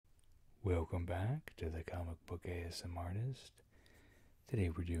Welcome back to the Comic Book ASM Artist. Today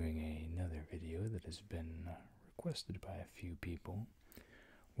we're doing another video that has been requested by a few people.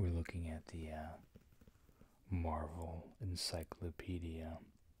 We're looking at the Marvel Encyclopedia.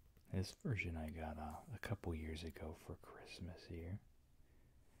 This version I got a couple years ago for Christmas here.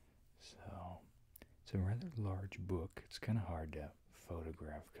 So, it's a rather large book. It's kind of hard to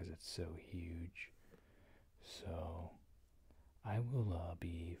photograph because it's so huge. So, I will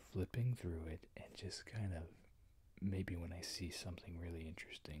be flipping through it and just kind of, maybe when I see something really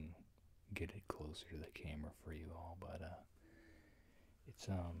interesting, get it closer to the camera for you all. But it's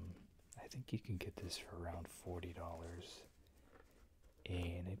I think you can get this for around $40,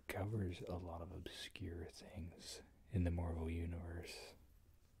 and it covers a lot of obscure things in the Marvel universe.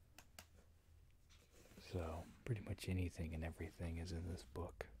 So pretty much anything and everything is in this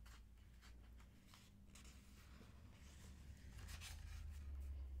book.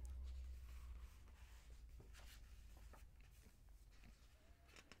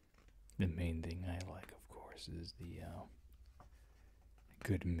 The main thing I like, of course, is the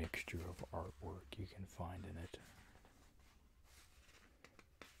good mixture of artwork you can find in it.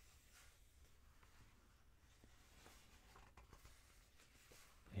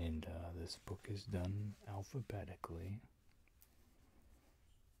 And this book is done alphabetically,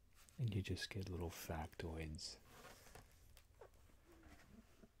 and you just get little factoids.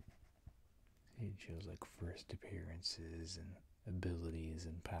 It shows like first appearances and abilities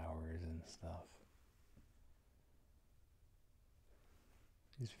and powers and stuff.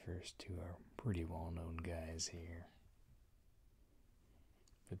 These first two are pretty well-known guys here.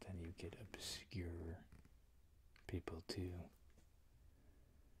 But then you get obscure people too.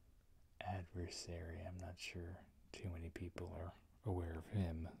 Adversary, I'm not sure too many people are aware of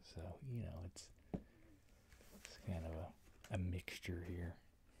him, so you know it's kind of a mixture here.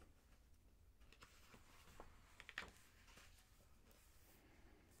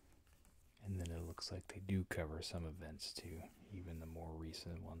 And then it looks like they do cover some events too, even the more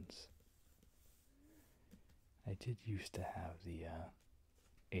recent ones. I did used to have the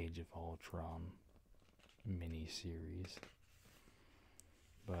Age of Ultron mini-series,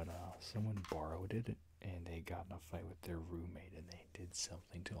 but someone borrowed it and they got in a fight with their roommate and they did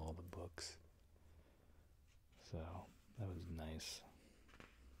something to all the books. So that was nice.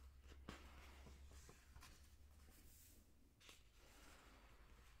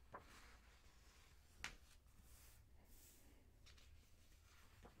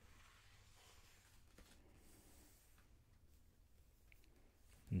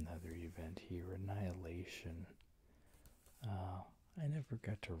 Another event here, Annihilation. I never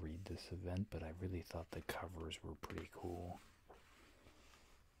got to read this event, but I really thought the covers were pretty cool.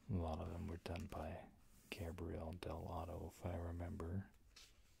 A lot of them were done by Gabriel Dell'Otto, if I remember.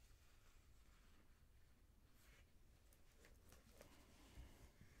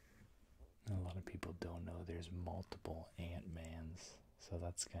 A lot of people don't know there's multiple Ant-Mans, so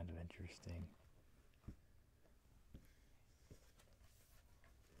that's kind of interesting.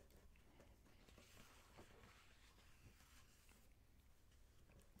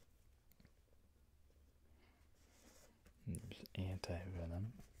 There's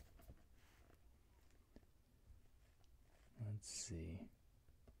Anti-Venom. Let's see.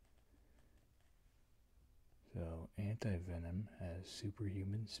 So, Anti-Venom has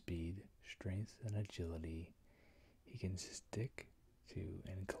superhuman speed, strength, and agility. He can stick to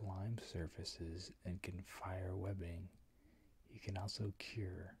and climb surfaces and can fire webbing. He can also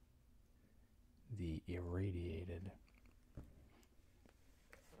cure the irradiated.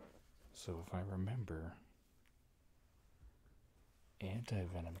 So, if I remember,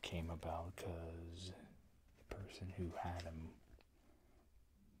 Anti-Venom came about because the person who had him,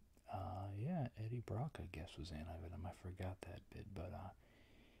 yeah, Eddie Brock, I guess, was Anti-Venom. I forgot that bit, but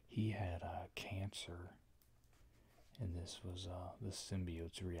he had cancer, and this was the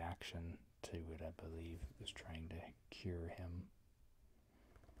symbiote's reaction to it, I believe. It was trying to cure him.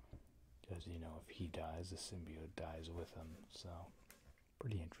 Because, you know, if he dies, the symbiote dies with him. So,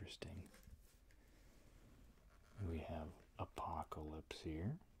 pretty interesting. We have Apocalypse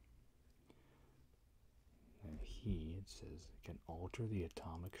here. And he, it says, can alter the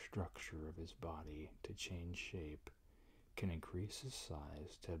atomic structure of his body to change shape, can increase his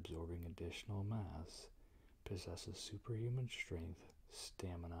size to absorbing additional mass, possesses superhuman strength,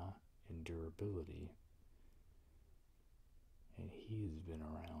 stamina, and durability. And he's been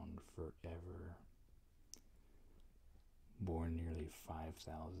around forever. Born nearly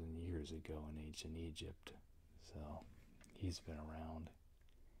 5,000 years ago in ancient Egypt. So, he's been around.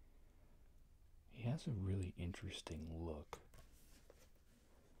 He has a really interesting look.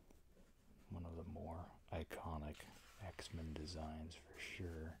 like X-Men designs for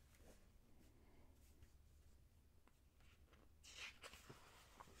sure.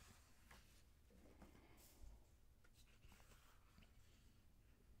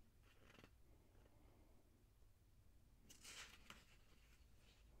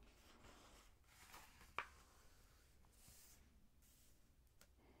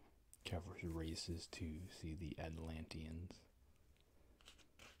 Covers races to see the Atlanteans,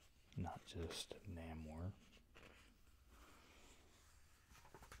 not just Namor.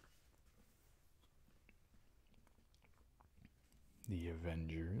 The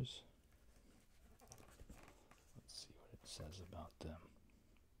Avengers. Let's see what it says about them.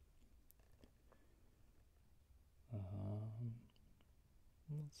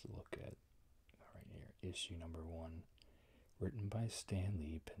 Let's look at right here. Issue number 1. Written by Stan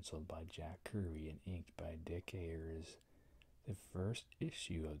Lee, penciled by Jack Kirby, and inked by Dick Ayers. The first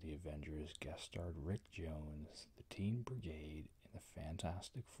issue of the Avengers guest starred Rick Jones, the Teen Brigade, and the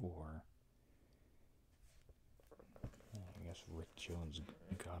Fantastic Four. I guess Rick Jones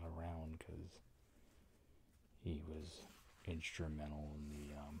got around because he was instrumental in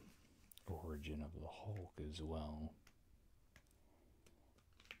the origin of the Hulk as well.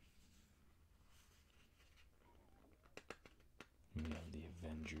 We have the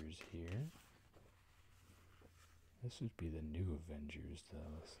Avengers here. This would be the new Avengers,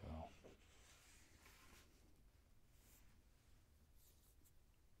 though, so.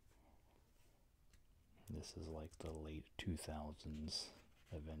 This is like the late 2000s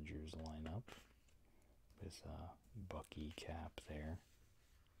Avengers lineup. With Bucky Cap there.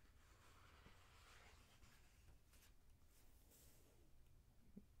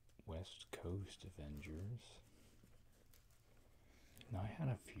 West Coast Avengers. Now, I had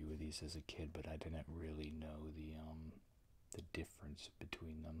a few of these as a kid, but I didn't really know the difference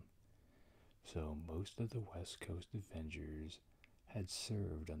between them. So most of the West Coast Avengers had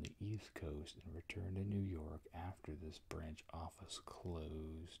served on the East Coast and returned to New York after this branch office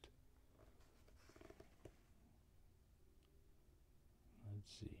closed.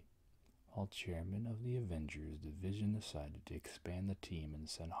 Let's see. While chairman of the Avengers, Division decided to expand the team and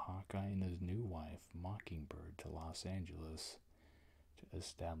send Hawkeye and his new wife, Mockingbird, to Los Angeles to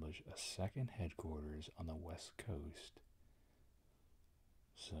establish a second headquarters on the West Coast.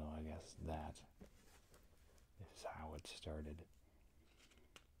 So I guess that is how it started.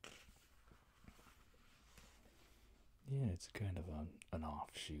 Yeah, it's kind of an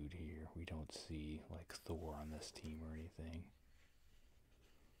offshoot here. We don't see like Thor on this team or anything.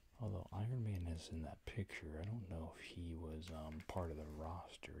 Although Iron Man is in that picture, I don't know if he was part of the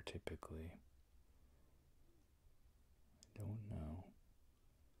roster typically. I don't know.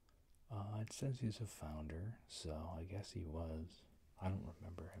 It says he's a founder, so I guess he was. I don't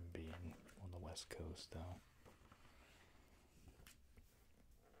remember him being on the West Coast, though.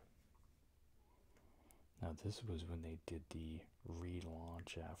 Now, this was when they did the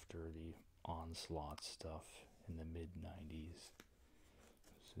relaunch after the Onslaught stuff in the mid-90s.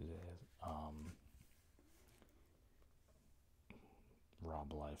 So there's,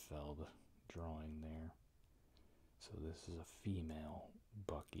 Rob Liefeld drawing there. So this is a female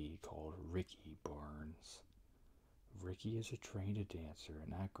Bucky called Ricky Barnes. Ricky is a trained dancer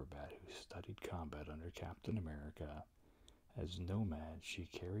and acrobat who studied combat under Captain America. As Nomad, she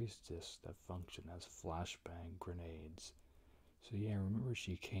carries discs that function as flashbang grenades. So yeah, I remember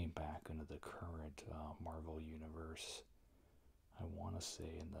she came back into the current Marvel universe. I want to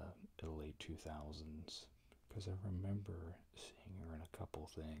say in the late 2000s, because I remember seeing her in a couple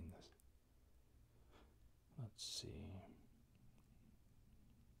things. Let's see.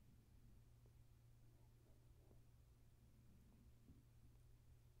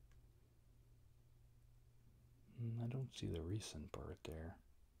 I don't see the recent part there.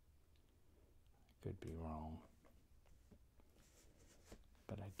 I could be wrong.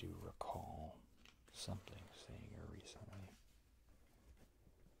 But I do recall something seeing her recently.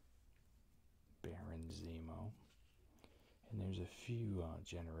 Baron Zemo. And there's a few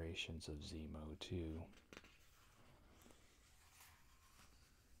generations of Zemo too.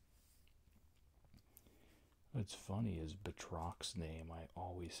 What's funny is Batrocc's name I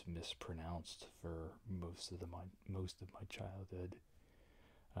always mispronounced for most of my childhood,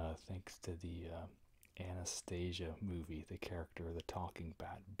 thanks to the Anastasia movie, the character of the talking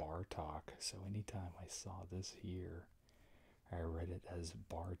bat Bartok. So anytime I saw this here, I read it as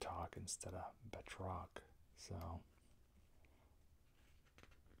Bartok instead of Batroc. So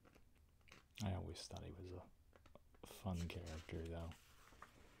I always thought he was a fun character, though.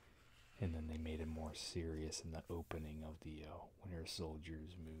 And then they made him more serious in the opening of the Winter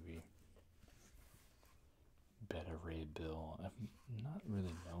Soldiers movie. Beta Ray Bill. I've not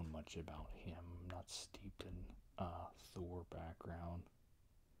really known much about him. I'm not steeped in Thor background.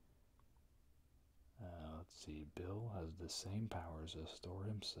 Let's see. Bill has the same powers as Thor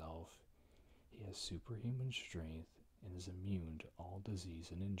himself. He has superhuman strength and is immune to all disease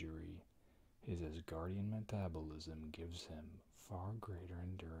and injury. His Asgardian metabolism gives him far greater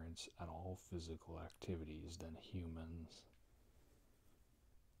endurance at all physical activities than humans.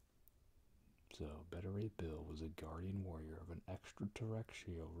 So, Beta Ray Bill was a guardian warrior of an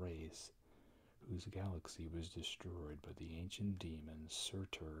extraterrestrial race whose galaxy was destroyed by the ancient demon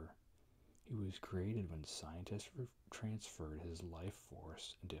Surtur. He was created when scientists transferred his life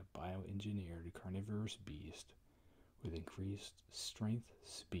force into a bioengineered carnivorous beast with increased strength,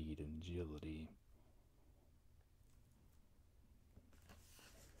 speed, and agility.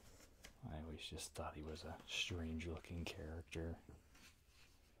 I always just thought he was a strange looking character.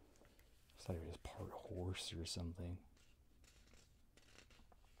 I thought he was part horse or something.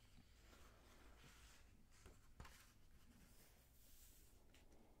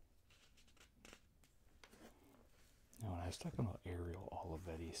 Now, when I was talking about Ariel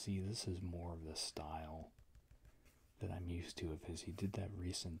Olivetti, see, this is more of the style that I'm used to of his. He did that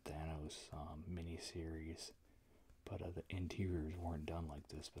recent Thanos miniseries, but the interiors weren't done like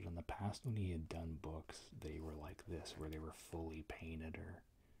this. But in the past, when he had done books, they were like this, where they were fully painted or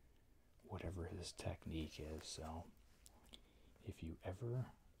whatever his technique is. So if you ever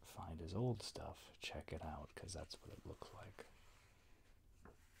find his old stuff, check it out, because that's what it looks like.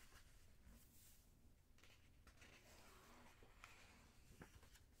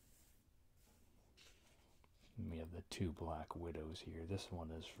 We have the two Black Widows here. This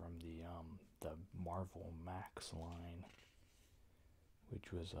one is from the Marvel Max line,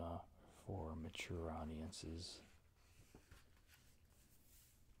 which was for mature audiences.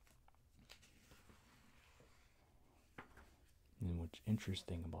 And what's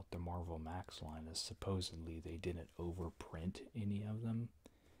interesting about the Marvel Max line is supposedly they didn't overprint any of them.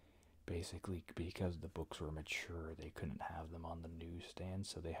 Basically, because the books were mature, they couldn't have them on the newsstand,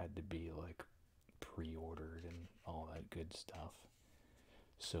 so they had to be like pre-ordered and all that good stuff,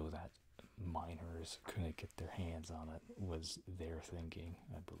 so that minors couldn't get their hands on it, was their thinking,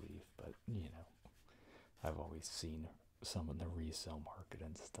 I believe. But you know, I've always seen some in the resale market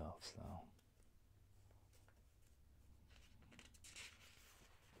and stuff, so.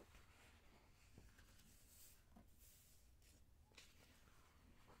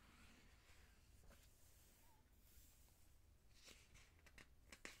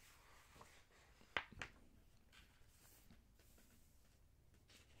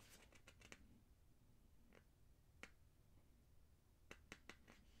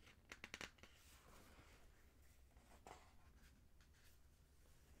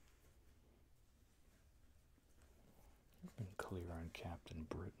 Been clear on Captain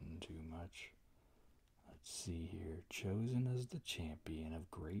Britain too much. Let's see here. Chosen as the champion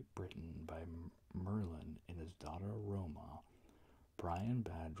of Great Britain by Merlin and his daughter Roma, Brian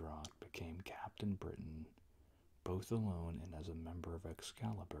Badrock became Captain Britain. Both alone and as a member of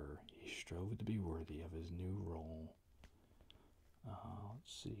Excalibur, he strove to be worthy of his new role.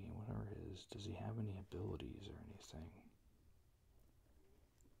 Let's see, what are his? Does he have any abilities or anything?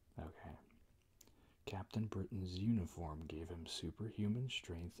 Okay. Captain Britain's uniform gave him superhuman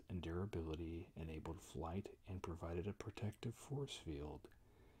strength and durability, enabled flight, and provided a protective force field.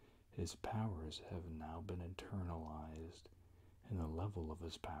 His powers have now been internalized, and the level of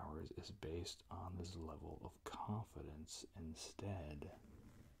his powers is based on his level of confidence instead.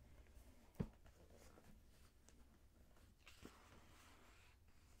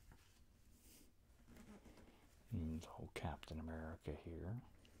 And the whole Captain America here.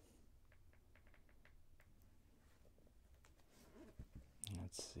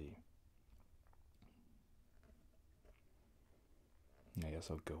 Let's see. I guess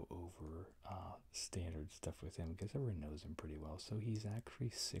I'll go over standard stuff with him because everyone knows him pretty well. So he's actually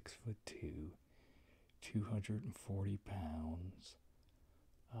 6'2", 240 pounds.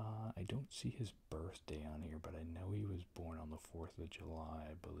 I don't see his birthday on here, but I know he was born on the 4th of July,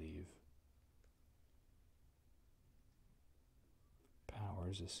 I believe.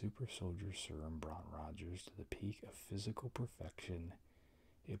 Powers: a super soldier serum brought Rogers to the peak of physical perfection,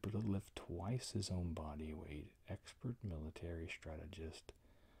 able to lift twice his own body weight, expert military strategist,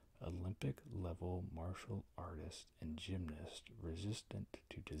 Olympic-level martial artist, and gymnast, resistant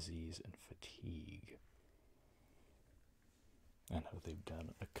to disease and fatigue. I know they've done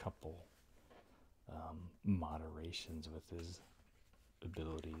a couple moderations with his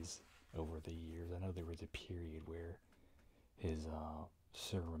abilities over the years. I know there was a period where his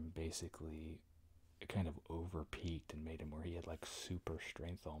serum basically kind of over peaked and made him where he had like super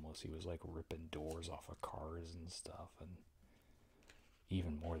strength almost. He was like ripping doors off of cars and stuff, and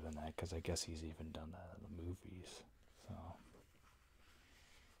even more than that, because I guess he's even done that in the movies. So,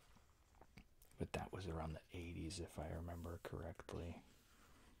 but that was around the 80s, if I remember correctly.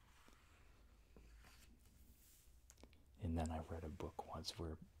 And then I read a book once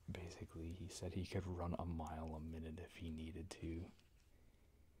where basically he said he could run a mile a minute if he needed to.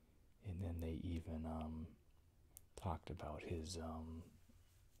 And then they even talked about his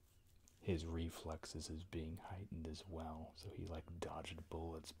reflexes as being heightened as well. So he like dodged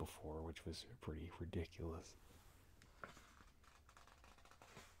bullets before, which was pretty ridiculous.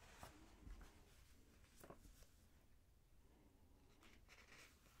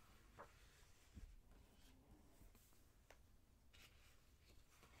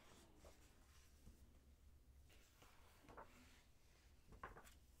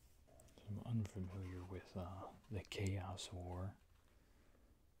 I'm unfamiliar with the Chaos War.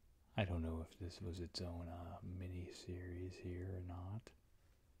 I don't know if this was its own mini-series here or not.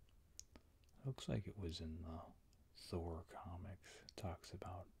 Looks like it was in the Thor comics. It talks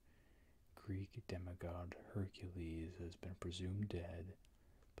about Greek demigod Hercules has been presumed dead,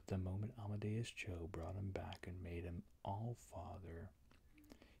 but the moment Amadeus Cho brought him back and made him All-Father,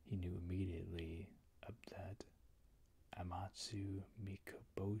 he knew immediately that Amatsu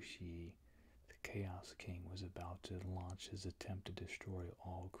Mikoboshi, the Chaos King, was about to launch his attempt to destroy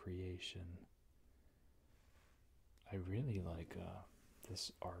all creation. I really like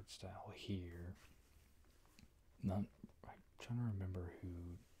this art style here. I'm trying to remember who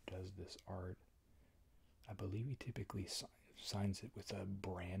does this art. I believe he typically signs it with a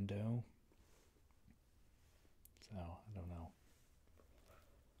Brando. So, I don't know.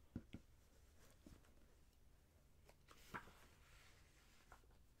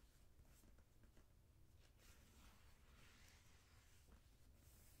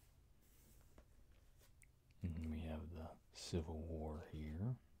 And we have the Civil War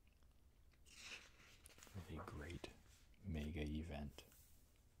here. Really great mega event.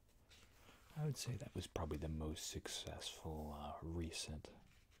 I would say that was probably the most successful recent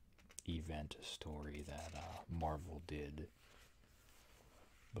event story that Marvel did.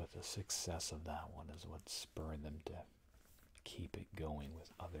 But the success of that one is what spurred them to keep it going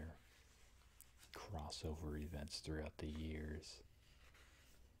with other crossover events throughout the years.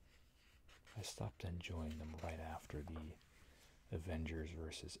 I stopped enjoying them right after the Avengers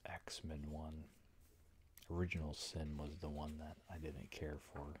vs. X-Men one. Original Sin was the one that I didn't care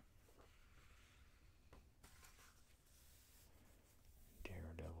for.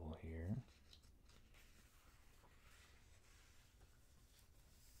 Daredevil here.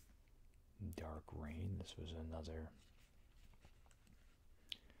 Dark Reign, this was another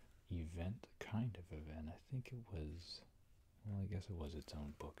event, kind of event. I think it was, well, I guess it was its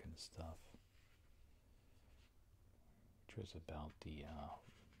own book and stuff. Which was about the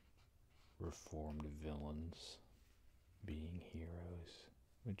reformed villains being heroes,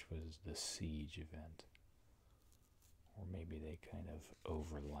 which was the Siege event. Or maybe they kind of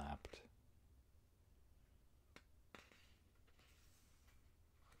overlapped.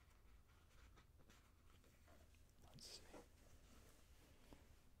 Let's see.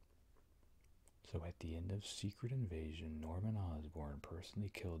 So at the end of Secret Invasion, Norman Osborn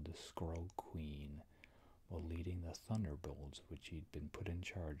personally killed the Skrull Queen while leading the Thunderbolts, which he'd been put in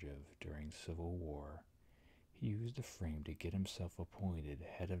charge of during Civil War. He used the frame to get himself appointed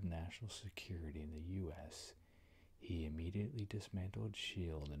head of national security in the U.S. He immediately dismantled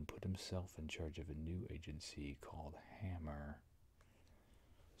S.H.I.E.L.D. and put himself in charge of a new agency called Hammer.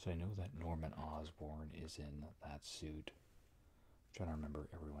 So I know that Norman Osborn is in that suit. I'm trying to remember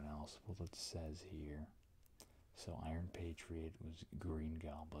everyone else. Well, it says here. So Iron Patriot was Green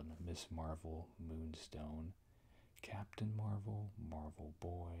Goblin, Miss Marvel, Moonstone, Captain Marvel, Marvel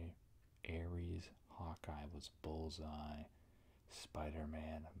Boy, Ares, Hawkeye was Bullseye,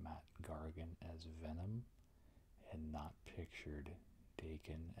 Spider-Man, Matt Gargan as Venom, and not pictured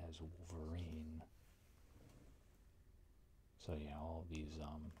Dakin as Wolverine. So yeah, all these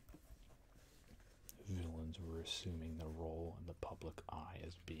villains were assuming the role in the public eye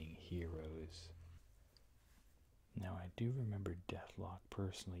as being heroes. Now I do remember Deathlock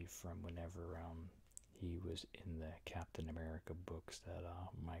personally from whenever he was in the Captain America books that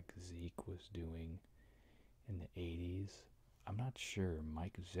Mike Zeck was doing in the 80s. I'm not sure.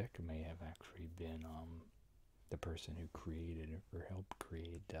 Mike Zeck may have actually been the person who created or helped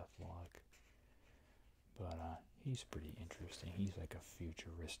create Deathlock. But he's pretty interesting. He's like a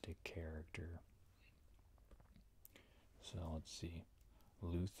futuristic character. So let's see.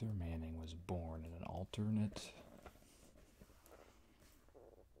 Luther Manning was born in an alternate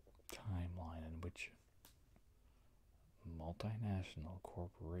timeline in which multinational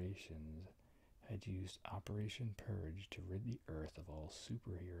corporations had used Operation Purge to rid the Earth of all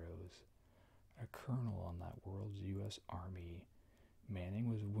superheroes. A colonel on that world's U.S. Army, Manning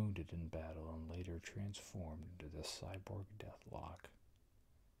was wounded in battle and later transformed into the cyborg Deathlock.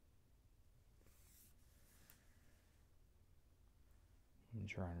 I'm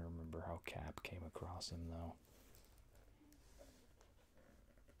trying to remember how Cap came across him, though.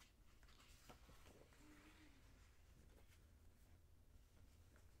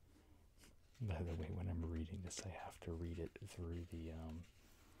 By the way, when I'm reading this, I have to read it through the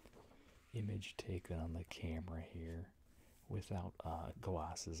image taken on the camera here without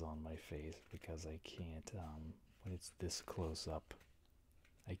glasses on my face because I can't, when it's this close up,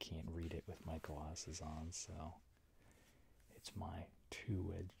 I can't read it with my glasses on, so it's my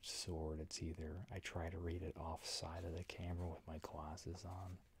two-edged sword. It's either I try to read it off side of the camera with my glasses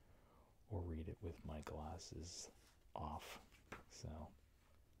on or read it with my glasses off, so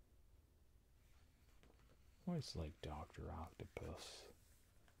always like Dr. Octopus.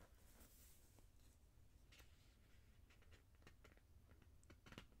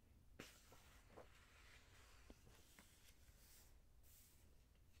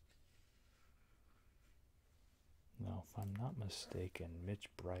 Now, if I'm not mistaken, Mitch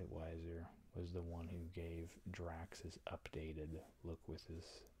Breitweiser was the one who gave Drax his updated look with his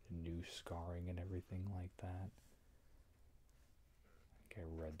new scarring and everything like that. I think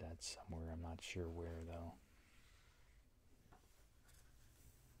I read that somewhere. I'm not sure where, though.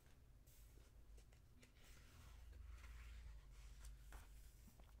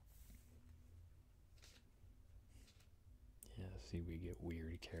 Yeah, see, we get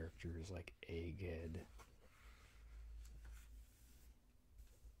weird characters like Egghead.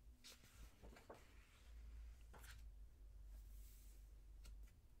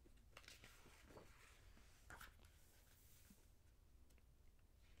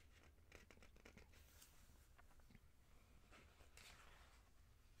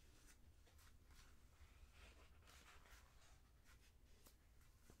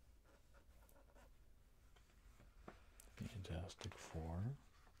 Fantastic Four.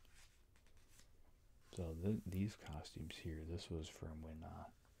 So these costumes here, this was from when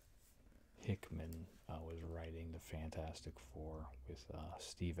Hickman was writing the Fantastic Four with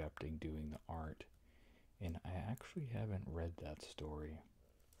Steve Epting doing the art. And I actually haven't read that story.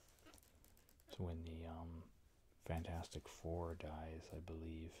 So when the Fantastic Four dies, I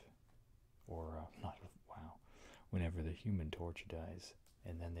believe, or not, wow, whenever the Human Torch dies,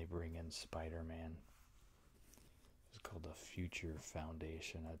 and then they bring in Spider-Man. It was called the Future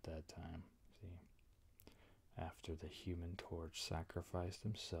Foundation at that time. See, after the Human Torch sacrificed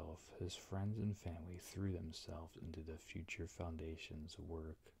himself, his friends and family threw themselves into the Future Foundation's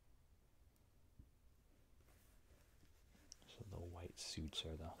work. So the white suits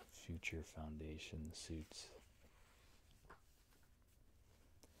are the Future Foundation suits.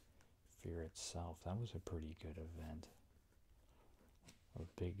 Fear itself, that was a pretty good event. A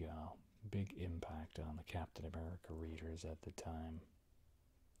big impact on the Captain America readers at the time.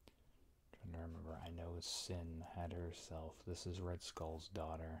 I'm trying to remember, I know Sin had herself, this is Red Skull's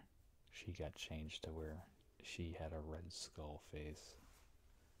daughter. She got changed to where she had a Red Skull face.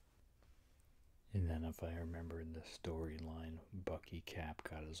 And then if I remember in the storyline, Bucky Cap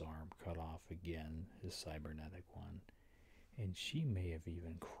got his arm cut off again, his cybernetic one. And she may have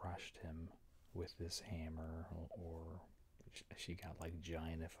even crushed him with this hammer, or she got like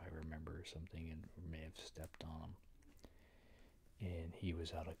giant, if I remember, or something, and may have stepped on him. And he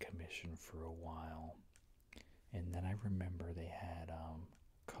was out of commission for a while. And then I remember they had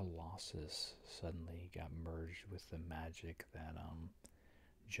Colossus suddenly got merged with the magic that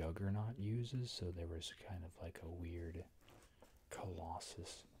Juggernaut uses, so there was kind of like a weird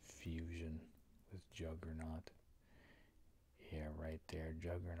Colossus fusion with Juggernaut. Yeah, right there.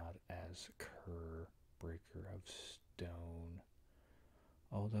 Juggernaut as Kerr, Breaker of Stone.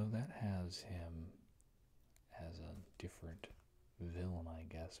 Although that has him as a different villain, I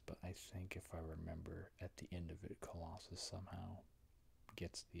guess. But I think if I remember at the end of it, Colossus somehow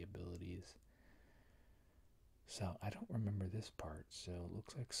gets the abilities. So I don't remember this part. So it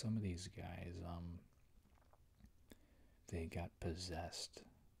looks like some of these guys, they got possessed.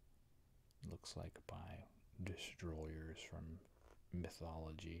 Looks like by destroyers from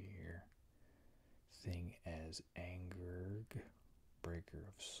mythology here. Thing as Angerg, Breaker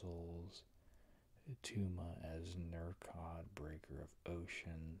of Souls, Tuma as Nurkod, Breaker of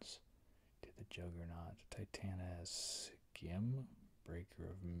Oceans, to the Juggernaut, Titana as Skim, breaker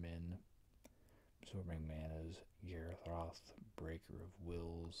of men. Absorbing manas, Garroth, breaker of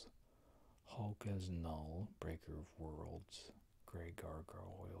wills. Hulk as Null, breaker of worlds. Grey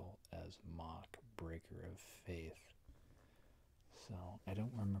Gargoyle as Mock, breaker of faith. So, I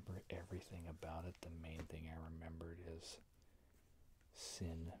don't remember everything about it. The main thing I remembered is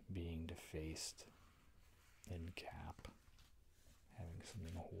Sin being defaced and Cap having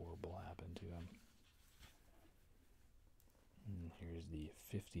something horrible happen to him. And here's the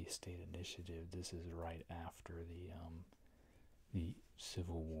 50 state initiative. This is right after the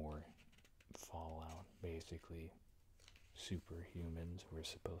Civil War fallout. Basically, superhumans were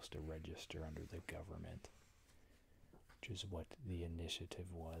supposed to register under the government, which is what the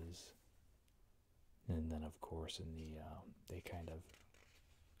initiative was. And then, of course, in the they kind of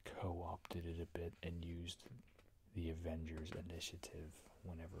co-opted it a bit and used the Avengers initiative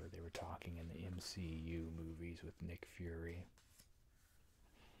whenever they were talking in the MCU movies with Nick Fury.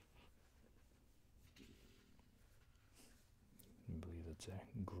 I believe it's a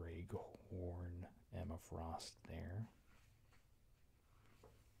Greg Horn, Emma Frost there.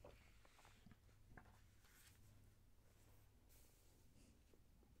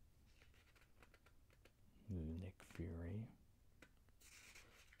 Nick Fury.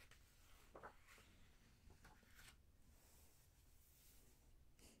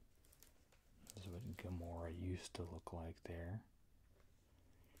 This is what Gamora used to look like there.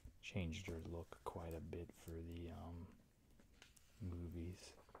 Changed her look quite a bit for the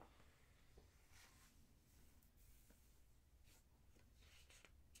movies.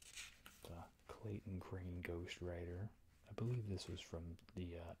 The Clayton Crane Ghost Rider. I believe this was from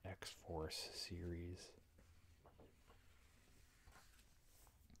the X-Force series.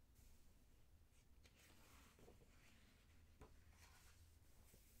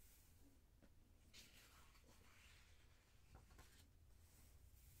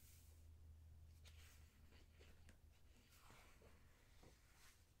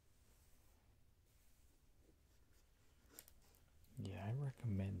 Yeah, I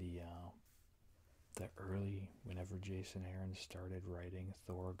recommend the early, whenever Jason Aaron started writing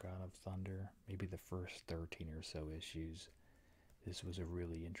Thor: God of Thunder, maybe the first 13 or so issues. This was a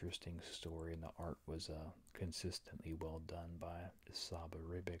really interesting story, and the art was consistently well done by Saba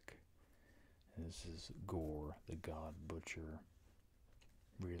Ribic. And this is Gore, the God Butcher.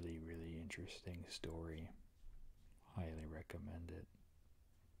 Really, really interesting story. Highly recommend it.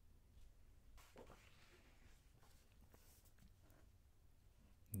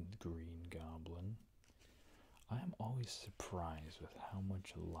 Green Goblin. I am always surprised with how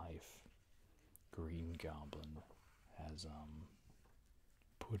much life Green Goblin has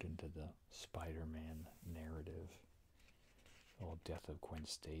put into the Spider-Man narrative. The whole death of Gwen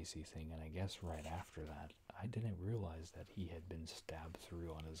Stacy thing, and I guess right after that, I didn't realize that he had been stabbed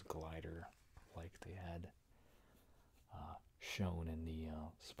through on his glider like they had shown in the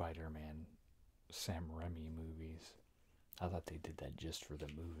Spider-Man Sam Raimi movies. I thought they did that just for the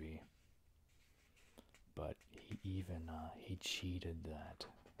movie, but he even he cheated that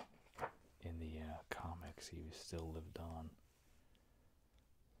in the comics. He was still lived on.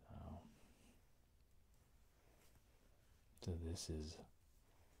 So this is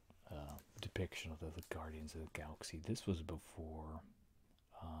a depiction of the Guardians of the Galaxy. This was before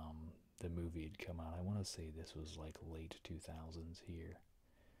the movie had come out. I want to say this was like late 2000s here.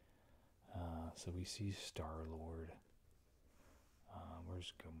 So we see Star-Lord.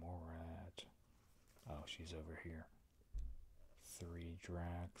 Where's Gamora at? Oh, she's over here. 3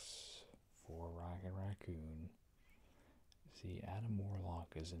 Drax, 4 Rocket Raccoon. See, Adam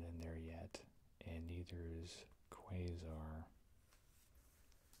Warlock isn't in there yet, and neither is Quasar.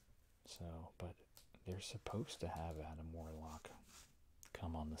 So, but they're supposed to have Adam Warlock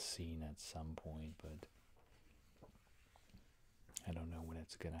come on the scene at some point, but I don't know when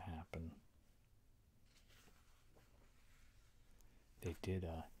it's gonna happen. They did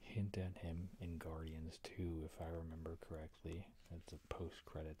hint at him in Guardians 2, if I remember correctly. It's a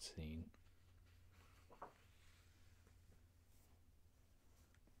post-credit scene.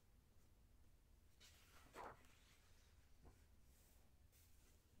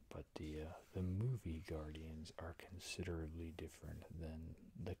 But the movie Guardians are considerably different than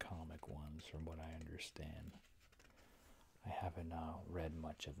the comic ones, from what I understand. I haven't read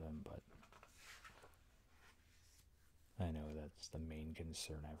much of them, but I know that's the main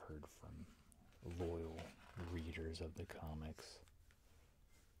concern I've heard from loyal readers of the comics.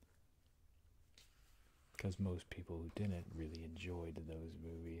 Because most people who didn't really enjoyed those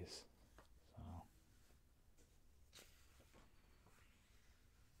movies. So.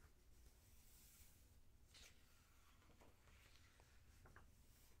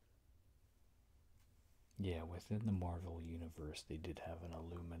 Yeah, within the Marvel universe, they did have an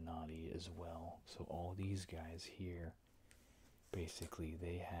Illuminati as well. So all these guys here, basically,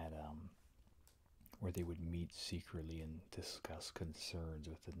 they had where they would meet secretly and discuss concerns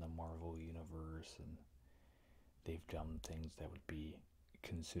within the Marvel universe, and they've done things that would be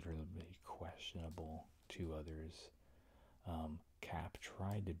considerably questionable to others. Cap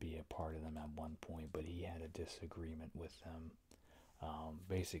tried to be a part of them at one point, but he had a disagreement with them.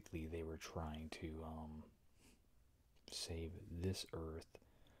 Basically, they were trying to save this Earth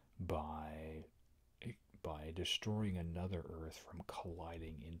by destroying another Earth from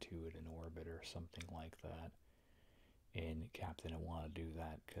colliding into it in orbit or something like that. And Cap didn't want to do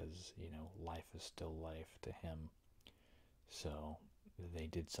that because, life is still life to him. So they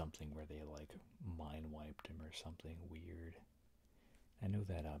did something where they like mind wiped him or something weird. I know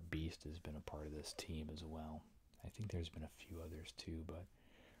that Beast has been a part of this team as well. I think there's been a few others too, but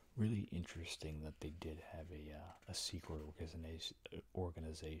really interesting that they did have a secret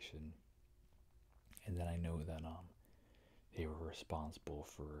organization. And then I know that they were responsible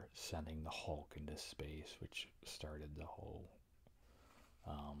for sending the Hulk into space, which started the whole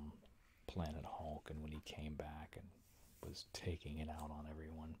Planet Hulk. And when he came back and was taking it out on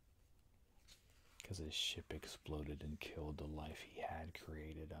everyone because his ship exploded and killed the life he had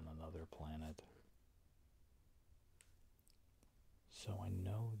created on another planet. So I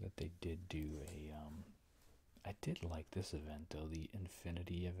know that they did do I did like this event though, the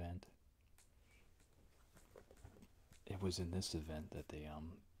Infinity event. It was in this event that they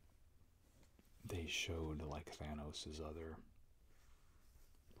showed like Thanos' other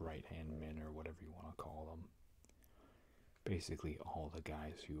right hand men or whatever you want to call them. Basically all the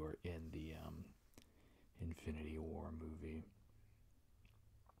guys who are in the Infinity War movie.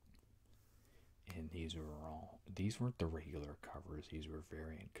 And these weren't the regular covers, these were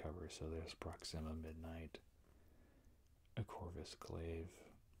variant covers. So there's Proxima Midnight, a Corvus Glaive,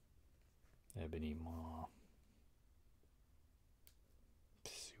 Ebony Maw,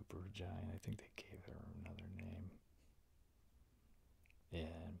 Supergiant, I think they gave her another name,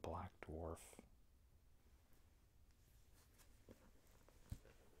 and Black Dwarf.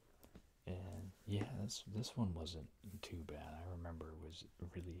 And yeah, this one wasn't too bad. I remember it was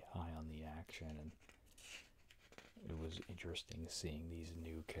really high on the action, and it was interesting seeing these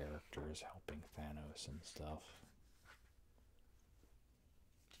new characters helping Thanos and stuff.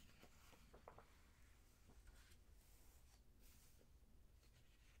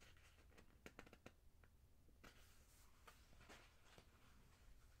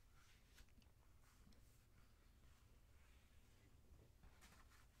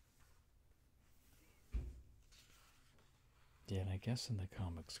 Yeah, and I guess in the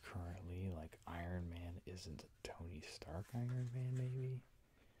comics currently, like Iron Man isn't Tony Stark Iron Man, maybe?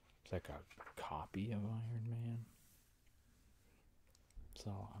 It's like a copy of Iron Man.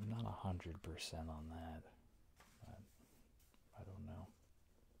 So I'm not 100% on that. But I don't know.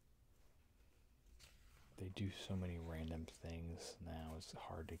 They do so many random things now, it's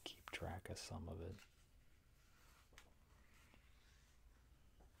hard to keep track of some of it.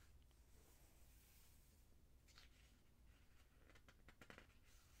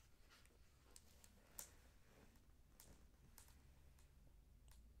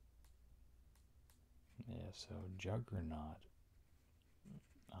 Yeah, so Juggernaut,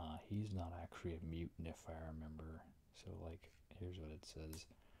 he's not actually a mutant if I remember. So, like, here's what it says: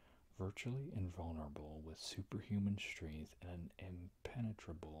 virtually invulnerable with superhuman strength and an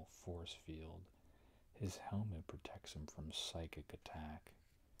impenetrable force field, his helmet protects him from psychic attack.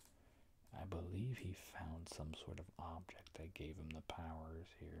 I believe he found some sort of object that gave him the powers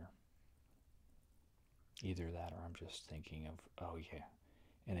here. Either that or I'm just thinking of, oh yeah,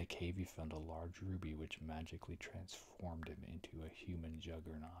 in a cave he found a large ruby which magically transformed him into a human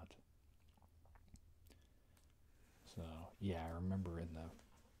juggernaut. So, yeah, I remember in the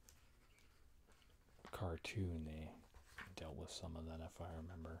cartoon they dealt with some of that if I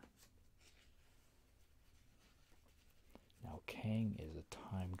remember. Now, Kang is a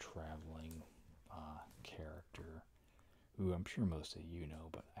time traveling character who I'm sure most of you know,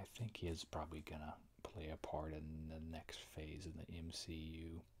 but I think he is probably gonna play a part in the next phase in the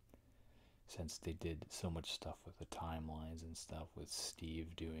MCU, since they did so much stuff with the timelines and stuff with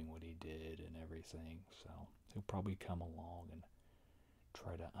Steve doing what he did and everything. So he'll probably come along and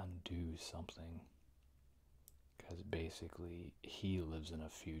try to undo something, because basically he lives in a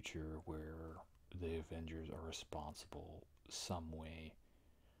future where the Avengers are responsible some way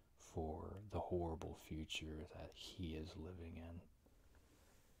for the horrible future that he is living in.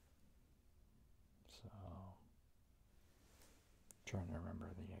 So, trying to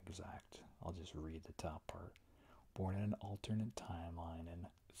remember the exact I'll just read the top part. Born in an alternate timeline in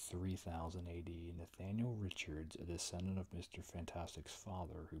 3000 AD, Nathaniel Richards, a descendant of Mr. Fantastic's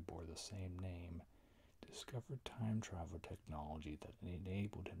father who bore the same name, discovered time travel technology that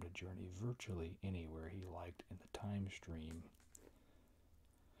enabled him to journey virtually anywhere he liked in the time stream.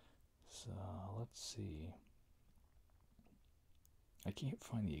 So, let's see. I can't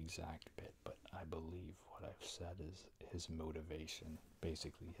find the exact bit, but I believe what I've said is his motivation.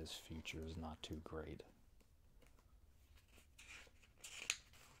 Basically, his future is not too great.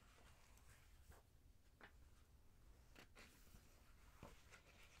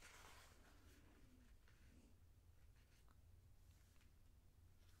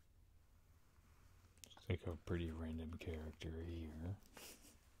 It's like a pretty random character here.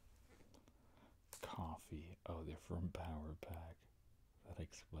 Coffee. Oh, they're from Power Pack. That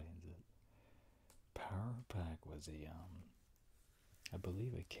explains it. Power Pack was I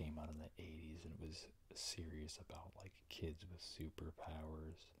believe it came out in the 80s and it was a series about like kids with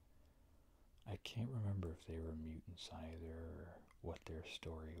superpowers. I can't remember if they were mutants either or what their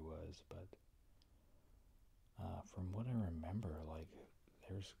story was, but from what I remember, like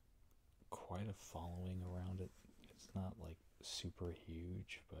there's quite a following around it. It's not like super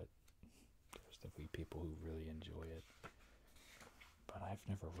huge, but there's definitely people who really enjoy it. But I've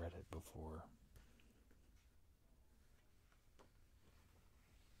never read it before.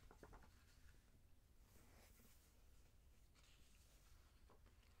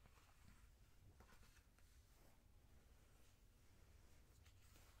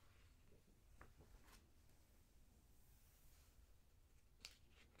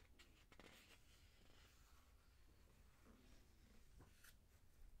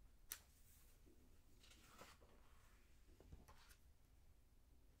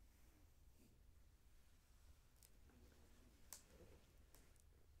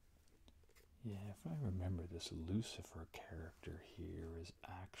 Yeah, if I remember, this Lucifer character here is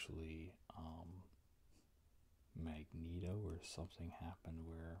actually Magneto, or something happened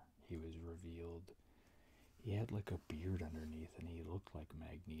where he was revealed. He had like a beard underneath and he looked like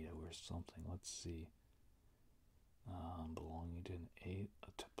Magneto or something. Let's see. Belonging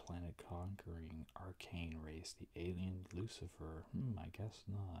to to planet conquering arcane race, the alien Lucifer. I guess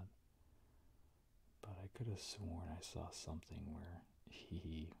not. But I could have sworn I saw something where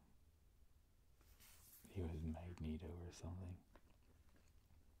he was Magneto or something.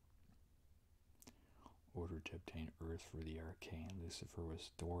 Ordered to obtain Earth for the arcane, Lucifer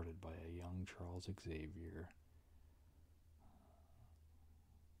was thwarted by a young Charles Xavier.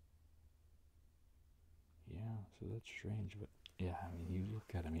 Yeah, so that's strange, but yeah, I mean, you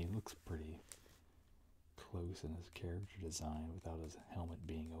look at him, he looks pretty close in his character design without his helmet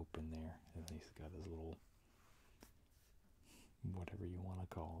being open there. And he's got his little, whatever you want to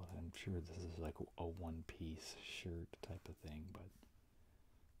call it. I'm sure this is like a one-piece shirt type of thing, but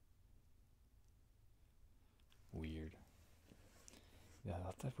weird. Yeah, I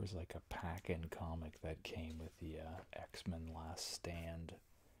thought that was like a pack-in comic that came with the X-Men Last Stand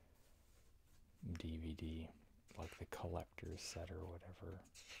DVD, like the collector's set or whatever,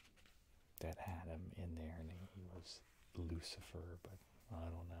 that had him in there, and he was Lucifer, but I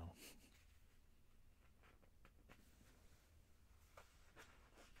don't know.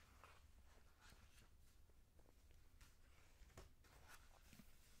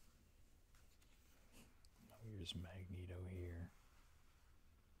 Here's Magneto here.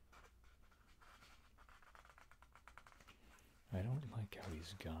 I don't like how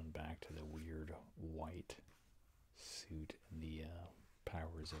he's gone back to the weird white suit in the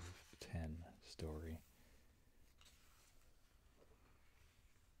Powers of 10 story.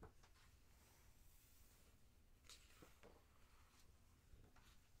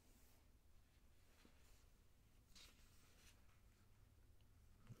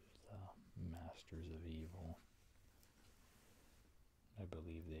 The Masters of Evil. I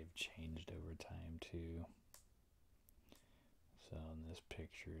believe they've changed over time too. So in this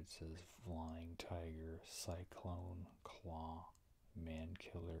picture it says Flying Tiger, Cyclone, Claw, Man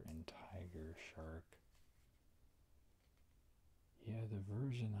Killer, and Tiger Shark. Yeah, the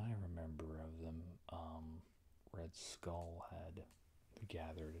version I remember of them, Red Skull had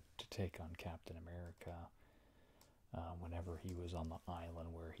gathered to take on Captain America whenever he was on the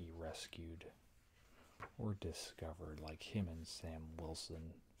island where he rescued or discovered, like him and Sam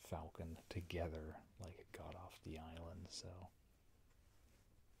Wilson, Falcon together, like got off the island, so.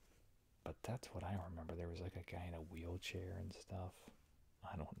 But that's what I remember. There was like a guy in a wheelchair and stuff.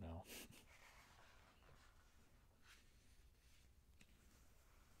 I don't know.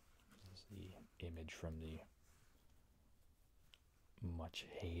 This is the image from the much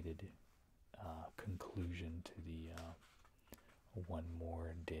hated conclusion to the One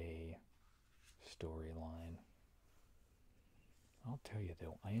More Day storyline. I'll tell you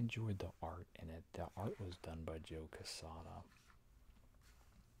though, I enjoyed the art in it. The art was done by Joe Quesada.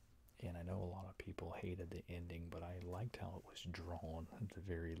 And I know a lot of people hated the ending, but I liked how it was drawn at the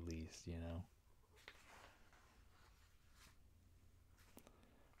very least, you know?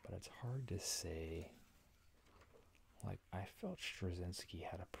 But it's hard to say. Like, I felt Straczynski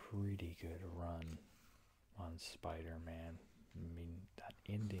had a pretty good run on Spider-Man. I mean, that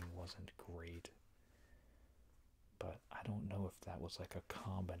ending wasn't great. But I don't know if that was like a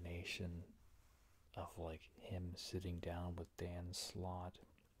combination of like him sitting down with Dan Slott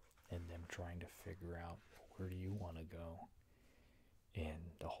and them trying to figure out where do you want to go. And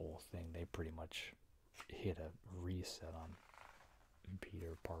the whole thing, they pretty much hit a reset on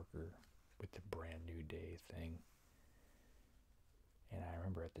Peter Parker with the Brand New Day thing. And I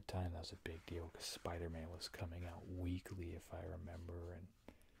remember at the time that was a big deal because Spider-Man was coming out weekly, if I remember, and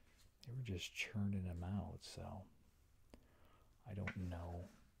they were just churning them out. So I don't know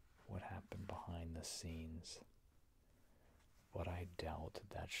what happened behind the scenes, but I doubt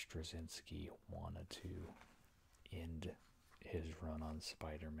that Straczynski wanted to end his run on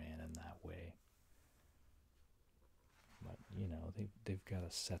Spider-Man in that way. But, you know, they've got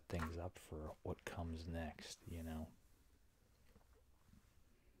to set things up for what comes next, you know.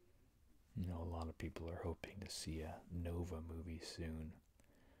 You know, a lot of people are hoping to see a Nova movie soon,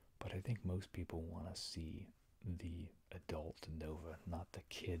 but I think most people want to see the adult Nova, not the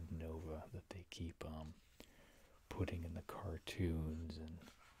kid Nova that they keep putting in the cartoons and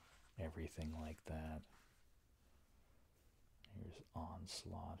everything like that. Here's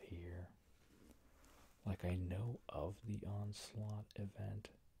Onslaught here. Like, I know of the Onslaught event,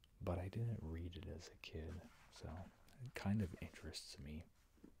 but I didn't read it as a kid, so it kind of interests me.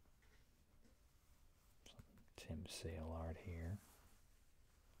 Some Tim Sale art here.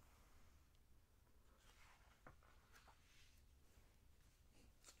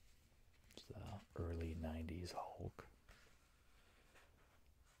 It's the early 90s Hulk.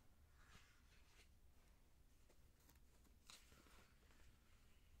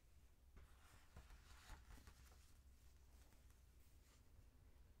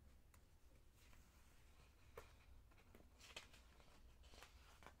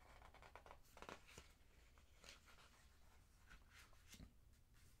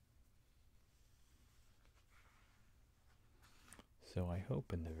 So I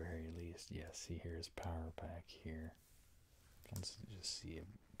hope in the very least, yes, see here's Power Pack here. Let's just see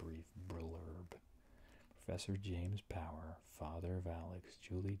a brief blurb. Professor James Power, father of Alex,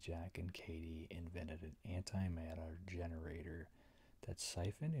 Julie, Jack, and Katie, invented an antimatter generator that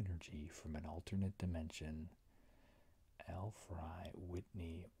siphoned energy from an alternate dimension. Alfry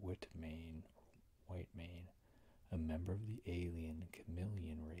Whitney Whitmain, a member of the alien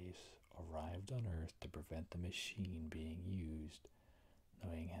chameleon race, arrived on Earth to prevent the machine being used,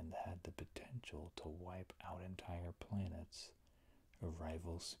 knowing it had the potential to wipe out entire planets. A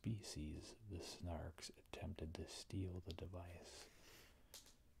rival species, the Snarks, attempted to steal the device. Let's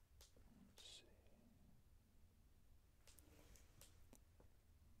see.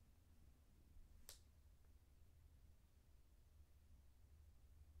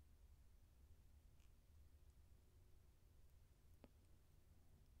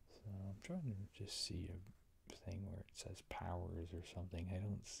 So I'm trying to just see a thing where it says powers or something. I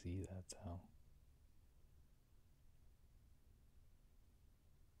don't see that though.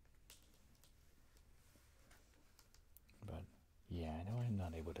 But yeah, I know I'm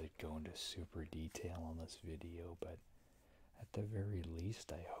not able to go into super detail on this video, but at the very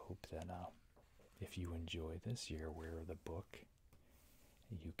least I hope that if you enjoy this, you're aware of the book,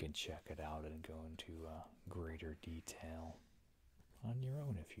 you can check it out and go into greater detail on your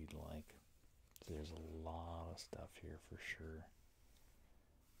own if you'd like. So there's a lot of stuff here for sure.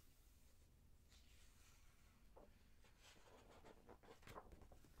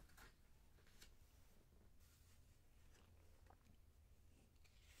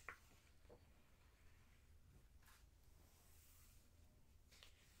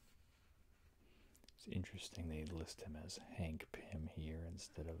 It's interesting they list him as Hank Pym here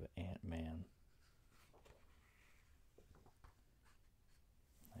instead of Ant-Man.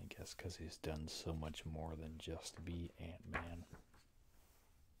 I guess because he's done so much more than just be Ant-Man.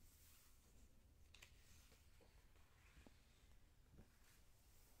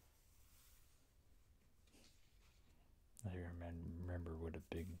 I remember what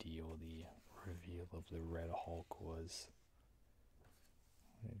a big deal the reveal of the Red Hulk was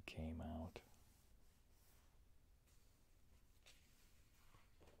when it came out.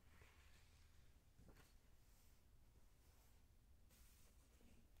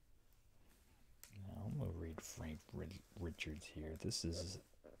 Frank Richards here. This is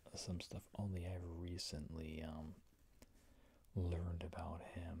some stuff only I've recently learned about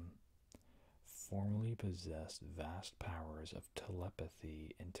him. Formerly possessed vast powers of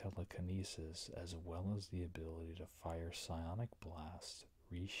telepathy and telekinesis, as well as the ability to fire psionic blasts,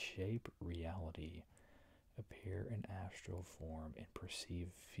 reshape reality, appear in astral form, and perceive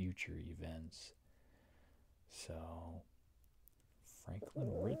future events. So,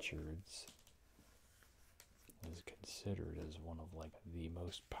 Franklin Richards is considered as one of like the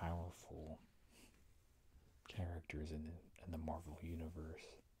most powerful characters in the Marvel universe.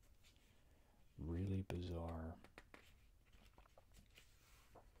 Really bizarre.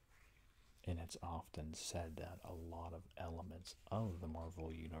 And it's often said that a lot of elements of the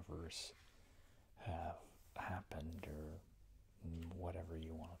Marvel universe have happened, or whatever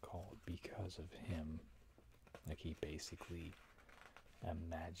you want to call it, because of him. Like, he basically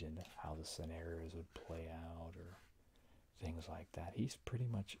imagined how the scenarios would play out, or things like that. He's pretty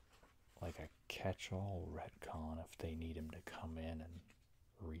much like a catch-all retcon if they need him to come in and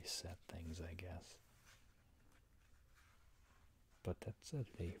reset things, I guess. But that said,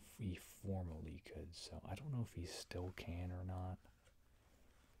 he formally could, so I don't know if he still can or not.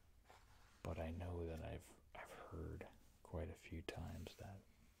 But I know that I've heard quite a few times that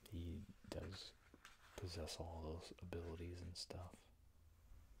he does possess all those abilities and stuff.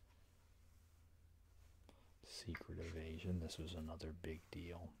 Secret Invasion, this was another big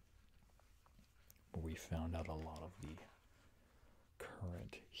deal. We found out a lot of the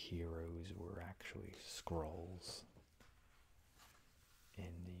current heroes were actually Skrulls.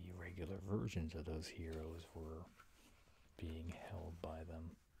 And the regular versions of those heroes were being held by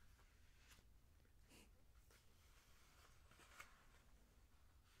them.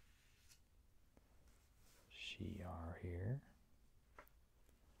 Shi'ar here.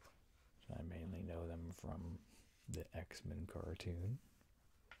 I mainly know them from the X-Men cartoon.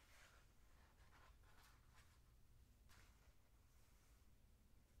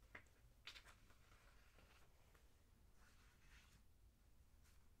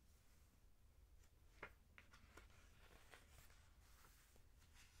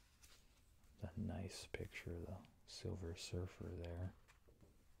 A nice picture of the Silver Surfer there.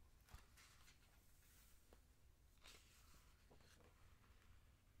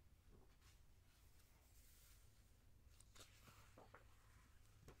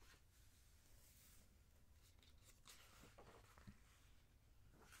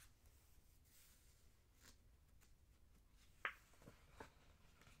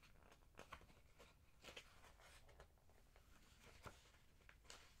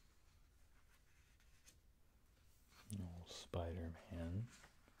 Spider-Man.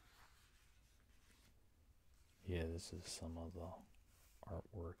 Yeah, this is some of the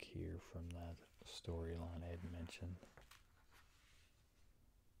artwork here from that storyline I had mentioned.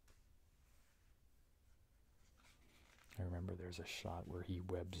 I remember there's a shot where he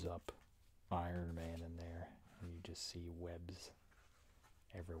webs up Iron Man in there, and you just see webs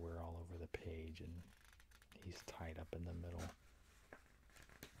everywhere all over the page, and he's tied up in the middle.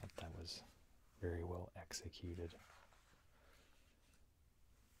 I thought that was very well executed.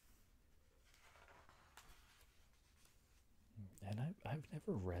 And I've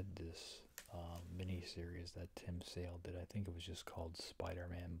never read this miniseries that Tim Sale did. I think it was just called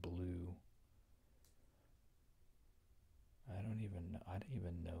Spider-Man Blue. I didn't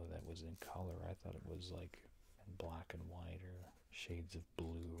even know that was in color. I thought it was like in black and white or shades of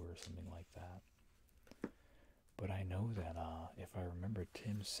blue or something like that. But I know that if I remember,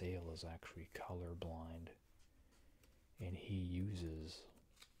 Tim Sale is actually colorblind, and he uses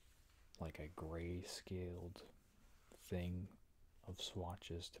like a gray-scaled thing of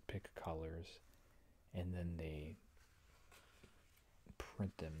swatches to pick colors, and then they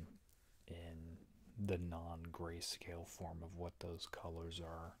print them in the non-grayscale form of what those colors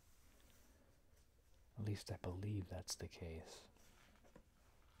are. At least I believe that's the case.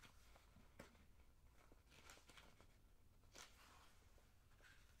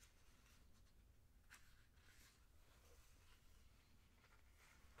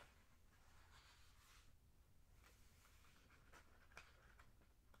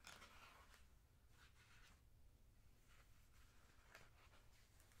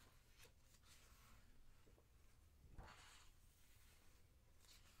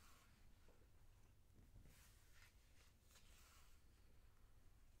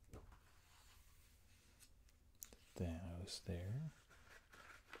 Thanos there.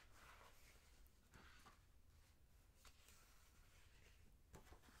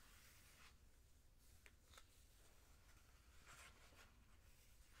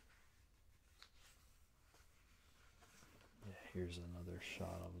 Here's another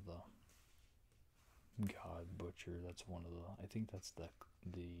shot of the God Butcher. That's one of the. I think that's the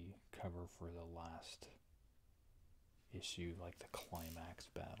cover for the last issue, like the climax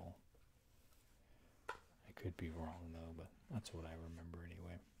battle. I could be wrong though, but that's what I remember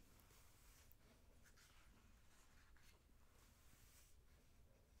anyway.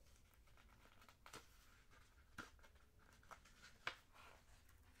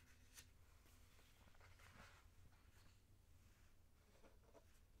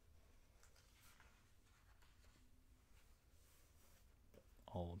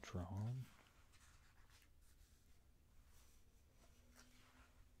 Ultron.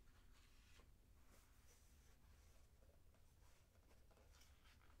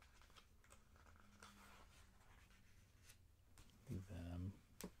 Venom.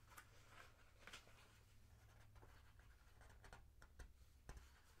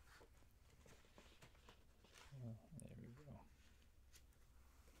 Oh, there we go.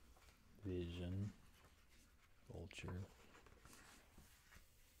 Vision. Vulture.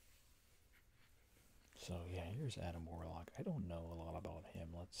 So yeah, here's Adam Warlock. I don't know a lot about him.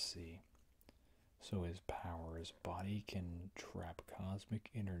 Let's see. So his power, his body can trap cosmic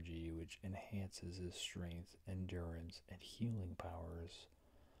energy, which enhances his strength, endurance, and healing powers.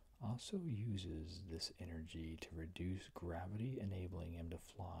 Also uses this energy to reduce gravity, enabling him to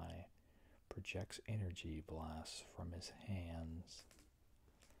fly. Projects energy blasts from his hands.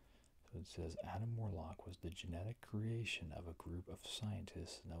 So it says Adam Warlock was the genetic creation of a group of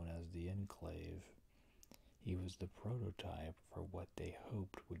scientists known as the Enclave. He was the prototype for what they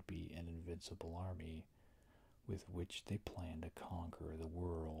hoped would be an invincible army with which they planned to conquer the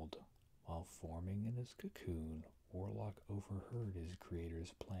world. While forming in his cocoon, Warlock overheard his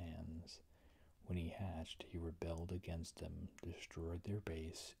creator's plans. When he hatched, he rebelled against them, destroyed their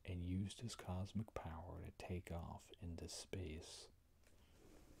base, and used his cosmic power to take off into space.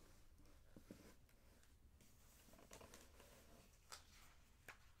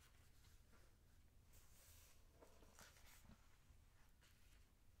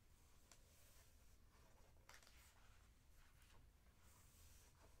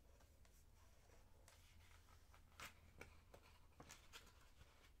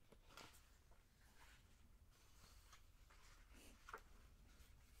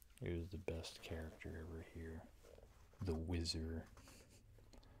 It was the best character ever here. The Wizard.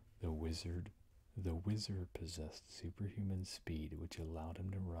 The Wizard possessed superhuman speed, which allowed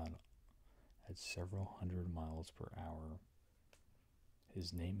him to run at several hundred miles per hour.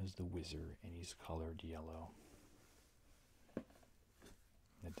 His name is the Wizard, and he's colored yellow.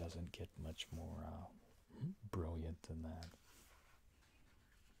 It doesn't get much more brilliant than that.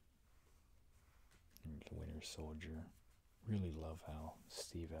 Here's the Winter Soldier. Really love how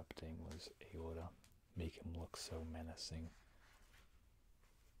Steve Epting was able to make him look so menacing.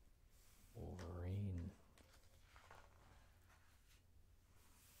 Wolverine.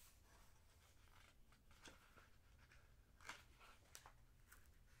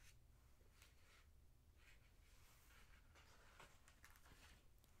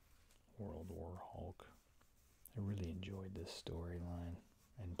 World War Hulk. I really enjoyed this storyline,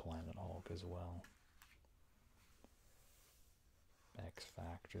 and Planet Hulk as well. X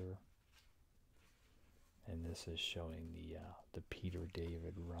Factor. And this is showing the Peter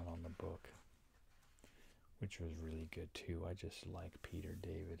David run on the book, which was really good too. I just like Peter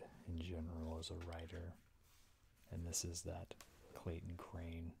David in general as a writer. And this is that Clayton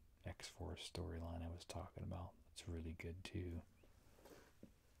Crane X-Force storyline I was talking about. It's really good too.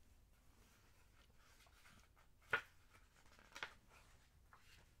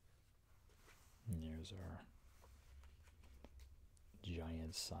 And here's our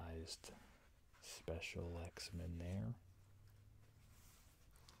giant-sized special X-Men there.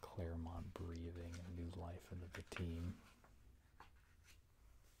 Claremont breathing new life into the team.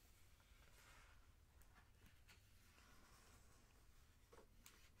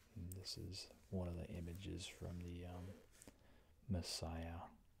 And this is one of the images from the Messiah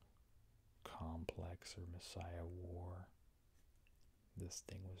complex or Messiah war. This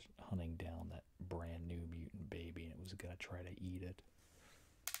thing was hunting down that brand new mutant baby, and it was going to try to eat it.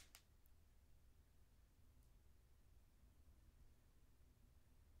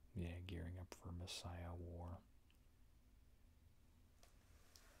 Yeah, gearing up for Messiah war.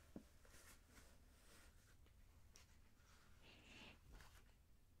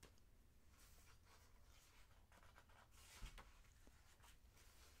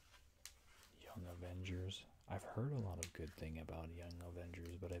 Young Avengers. I've heard a lot of good thing about Young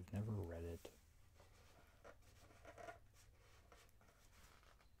Avengers, but I've never read it.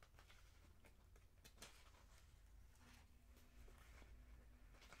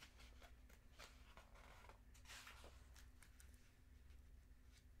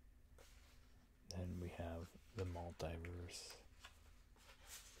 of the multiverse.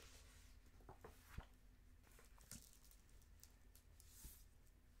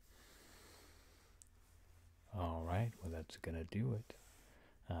 Alright, well, that's gonna do it.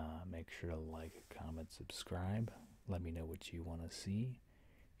 Make sure to like, comment, subscribe. Let me know what you want to see.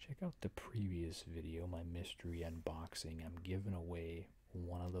 Check out the previous video, my mystery unboxing. I'm giving away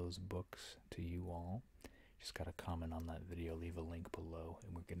one of those books to you all. Just got to comment on that video, leave a link below,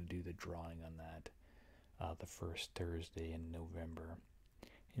 and we're going to do the drawing on that the first Thursday in November.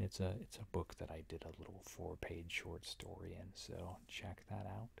 And it's a book that I did a little 4-page short story in, so check that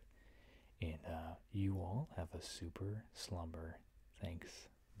out. And you all have a super slumber. Thanks.